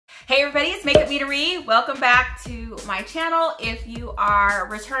Hey everybody, it's MakeupMenaree. Welcome back to my channel. If you are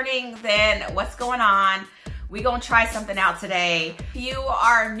returning, then what's going on? We gonna try something out today. If you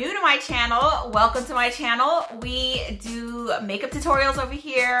are new to my channel, welcome to my channel. We do makeup tutorials over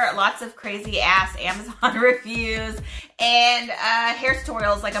here, lots of crazy ass Amazon reviews, and hair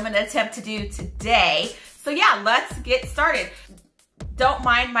tutorials like I'm gonna attempt to do today. So yeah, let's get started. Don't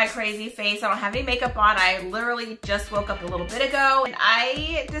mind my crazy face. I don't have any makeup on. I literally just woke up a little bit ago and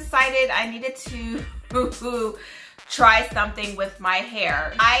I decided I needed to try something with my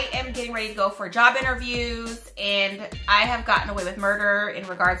hair. I am getting ready to go for job interviews and I have gotten away with murder in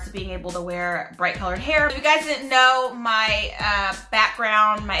regards to being able to wear bright colored hair. If you guys didn't know, my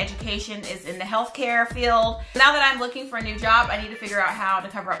background, my education is in the healthcare field. Now that I'm looking for a new job, I need to figure out how to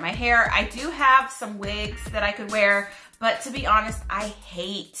cover up my hair. I do have some wigs that I could wear, but to be honest, I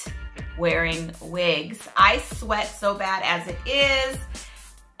hate wearing wigs. I sweat so bad as it is.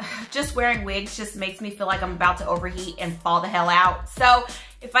 Just wearing wigs just makes me feel like I'm about to overheat and fall the hell out. So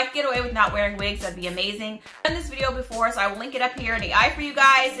if I could get away with not wearing wigs, that'd be amazing. I've done this video before, so I will link it up here in the eye for you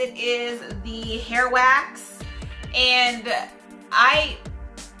guys. It is the hair wax. And I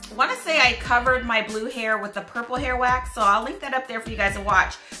want to say I covered my blue hair with the purple hair wax, so I'll link that up there for you guys to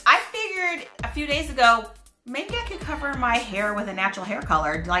watch. I figured a few days ago, maybe I could cover my hair with a natural hair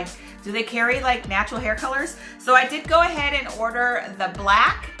color. Like, do they carry like natural hair colors? So I did go ahead and order the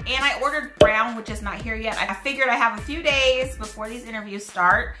black and I ordered brown, which is not here yet. I figured I have a few days before these interviews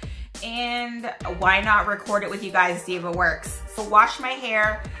start and why not record it with you guys to see if it works. So wash my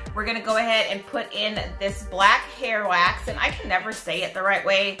hair. We're gonna go ahead and put in this black hair wax, and I can never say it the right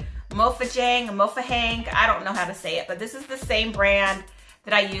way. Mofajang, I don't know how to say it, but this is the same brand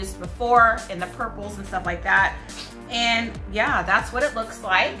that I used before in the purples and stuff like that. And yeah, that's what it looks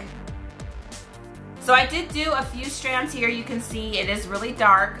like. So I did do a few strands here. You can see it is really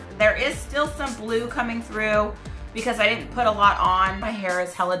dark. There is still some blue coming through because I didn't put a lot on. My hair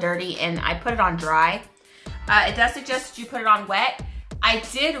is hella dirty and I put it on dry. It does suggest that you put it on wet. I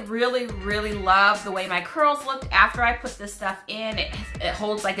did really love the way my curls looked after I put this stuff in. It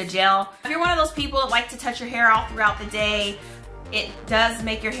holds like a gel. If you're one of those people that like to touch your hair all throughout the day, it does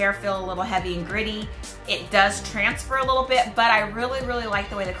make your hair feel a little heavy and gritty. It does transfer a little bit, but I really like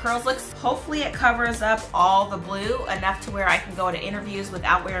the way the curls looks. Hopefully it covers up all the blue enough to where I can go to interviews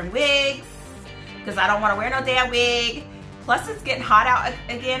without wearing wigs, because I don't want to wear no damn wig. Plus it's getting hot out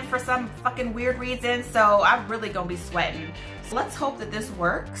again for some fucking weird reason, so I'm really gonna be sweating. So let's hope that this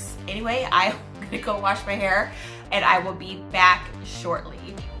works. Anyway, I'm gonna go wash my hair and I will be back shortly.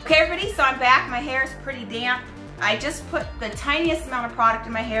 Okay everybody, so I'm back. My hair is pretty damp. I just put the tiniest amount of product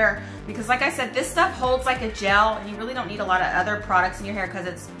in my hair because like I said, this stuff holds like a gel and you really don't need a lot of other products in your hair because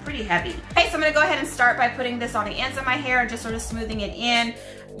it's pretty heavy. Okay, so I'm gonna go ahead and start by putting this on the ends of my hair and just sort of smoothing it in.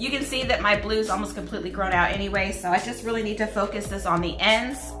 You can see that my blue's almost completely grown out anyway, so I just really need to focus this on the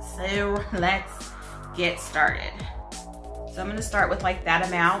ends. So let's get started. So I'm gonna start with like that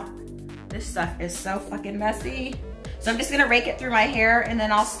amount. This stuff is so fucking messy. So I'm just gonna rake it through my hair and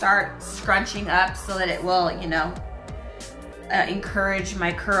then I'll start scrunching up so that it will, you know, encourage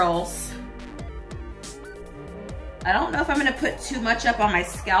my curls. I don't know if I'm gonna put too much up on my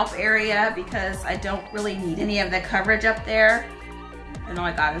scalp area because I don't really need any of the coverage up there. And oh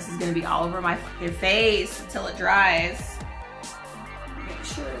my God, this is gonna be all over my fucking face until it dries. Make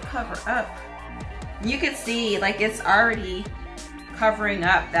sure to cover up. You can see like it's already covering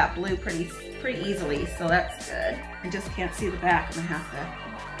up that blue pretty easily, so that's good. I just can't see the back. I'm gonna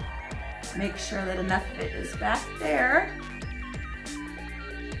have to make sure that enough of it is back there.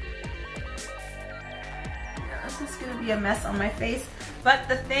 Yeah, this is gonna be a mess on my face. But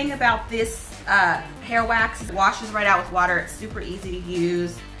the thing about this hair wax is it washes right out with water. It's super easy to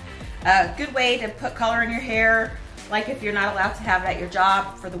use. A good way to put color in your hair, like if you're not allowed to have it at your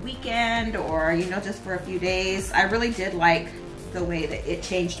job for the weekend or, you know, just for a few days. I really did like the way that it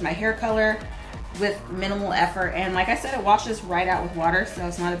changed my hair color with minimal effort, and like I said, it washes right out with water, so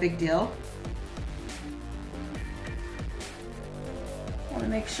it's not a big deal. I want to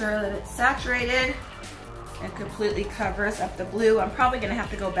make sure that it's saturated and completely covers up the blue. I'm probably gonna have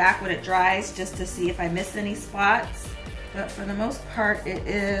to go back when it dries just to see if I missed any spots, but for the most part it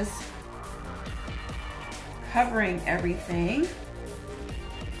is covering everything.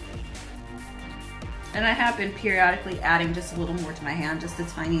 And I have been periodically adding just a little more to my hand, just the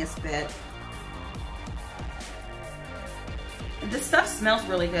tiniest bit. This stuff smells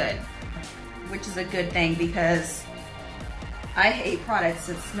really good, which is a good thing because I hate products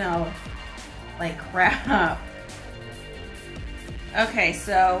that smell like crap. Okay,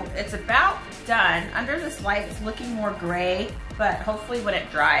 so it's about done. Under this light, it's looking more gray, but hopefully when it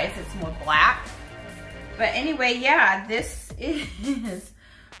dries, it's more black. But anyway, yeah, this is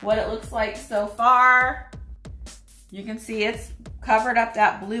what it looks like so far. You can see it's covered up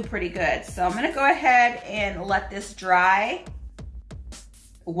that blue pretty good. So I'm gonna go ahead and let this dry.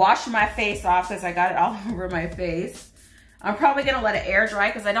 Wash my face off because I got it all over my face. I'm probably gonna let it air dry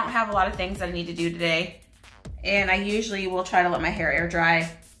because I don't have a lot of things that I need to do today. And I usually will try to let my hair air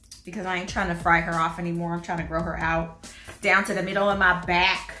dry because I ain't trying to fry her off anymore. I'm trying to grow her out down to the middle of my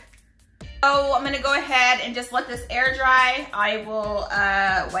back. So I'm gonna go ahead and just let this air dry. I will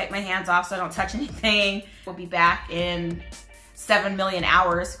wipe my hands off so I don't touch anything. We'll be back in 7 million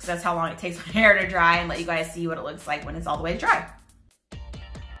hours because that's how long it takes my hair to dry, and let you guys see what it looks like when it's all the way dry.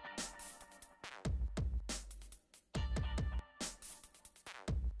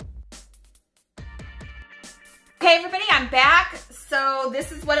 Okay, everybody, I'm back. So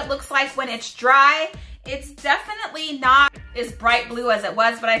this is what it looks like when it's dry. It's definitely not as bright blue as it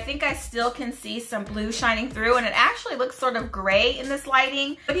was, but I think I still can see some blue shining through, and it actually looks sort of gray in this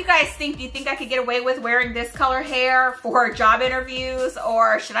lighting. What do you guys think? Do you think I could get away with wearing this color hair for job interviews,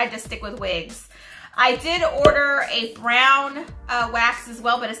 or should I just stick with wigs? I did order a brown wax as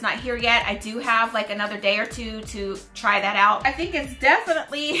well, but it's not here yet. I do have like another day or two to try that out. I think it's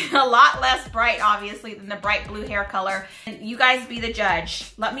definitely a lot less bright, obviously, than the bright blue hair color. And you guys be the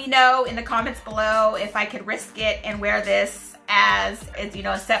judge. Let me know in the comments below if I could risk it and wear this as you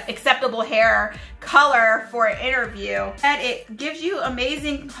know, acceptable hair color for an interview. And it gives you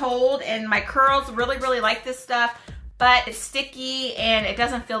amazing hold, and my curls really like this stuff, but it's sticky and it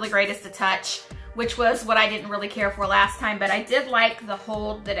doesn't feel the greatest to touch, which was what I didn't really care for last time, but I did like the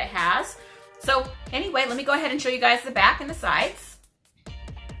hold that it has. So anyway, let me go ahead and show you guys the back and the sides.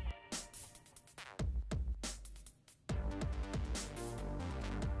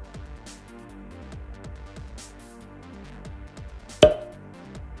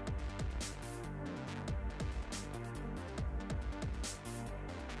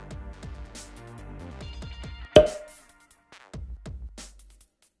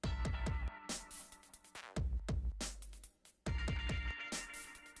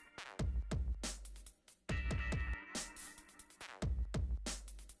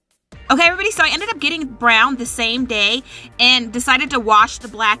 Okay, everybody, so I ended up getting brown the same day and decided to wash the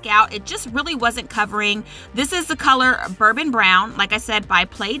black out. It just really wasn't covering. This is the color Bourbon Brown, like I said, by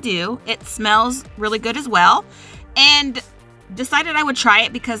Play Do. It smells really good as well. And decided I would try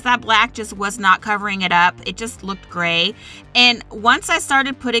it because that black just was not covering it up. It just looked gray. And once I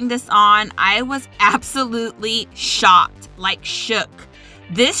started putting this on, I was absolutely shocked, like shook.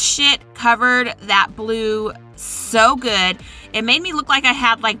 This shit covered that blue so good. It made me look like I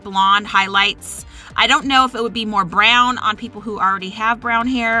had like blonde highlights. I don't know if it would be more brown on people who already have brown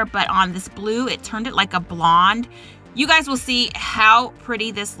hair, but on this blue, it turned it like a blonde. You guys will see how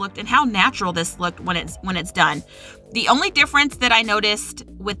pretty this looked and how natural this looked when it's done. The only difference that I noticed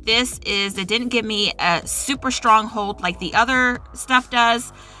with this is it didn't give me a super strong hold like the other stuff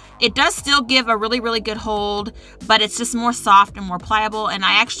does. It does still give a really good hold, but it's just more soft and more pliable, and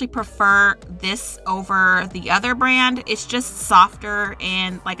I actually prefer this over the other brand. It's just softer,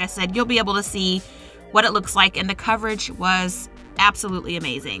 and like I said, you'll be able to see what it looks like, and the coverage was absolutely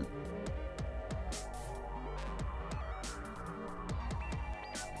amazing.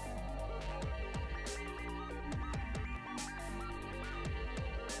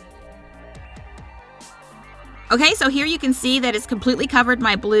 Okay, so here you can see that it's completely covered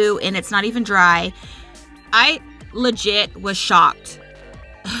my blue and it's not even dry. I legit was shocked.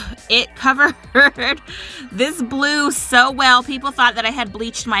 It covered this blue so well. People thought that I had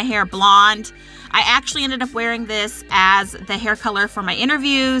bleached my hair blonde. I actually ended up wearing this as the hair color for my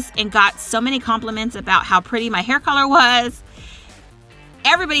interviews and got so many compliments about how pretty my hair color was.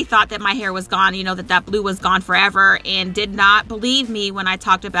 Everybody thought that my hair was gone, you know, that blue was gone forever, and did not believe me when I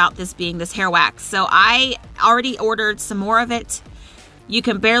talked about this being this hair wax. So I already ordered some more of it. You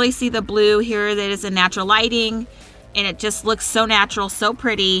can barely see the blue here. That is in natural lighting, and it just looks so natural, so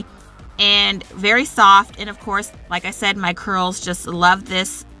pretty, and very soft. And of course, like I said, my curls just love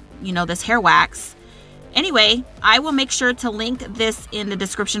this, you know, this hair wax. Anyway, I will make sure to link this in the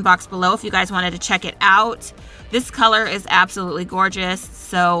description box below if you guys wanted to check it out. This color is absolutely gorgeous,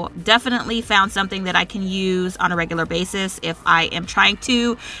 so definitely found something that I can use on a regular basis if I am trying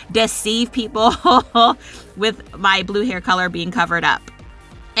to deceive people with my blue hair color being covered up.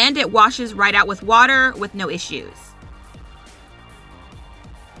 And it washes right out with water with no issues.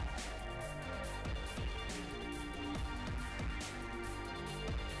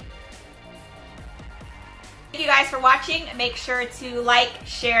 you guys for watching. Make sure to like,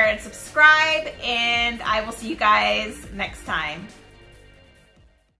 share, and subscribe, and I will see you guys next time.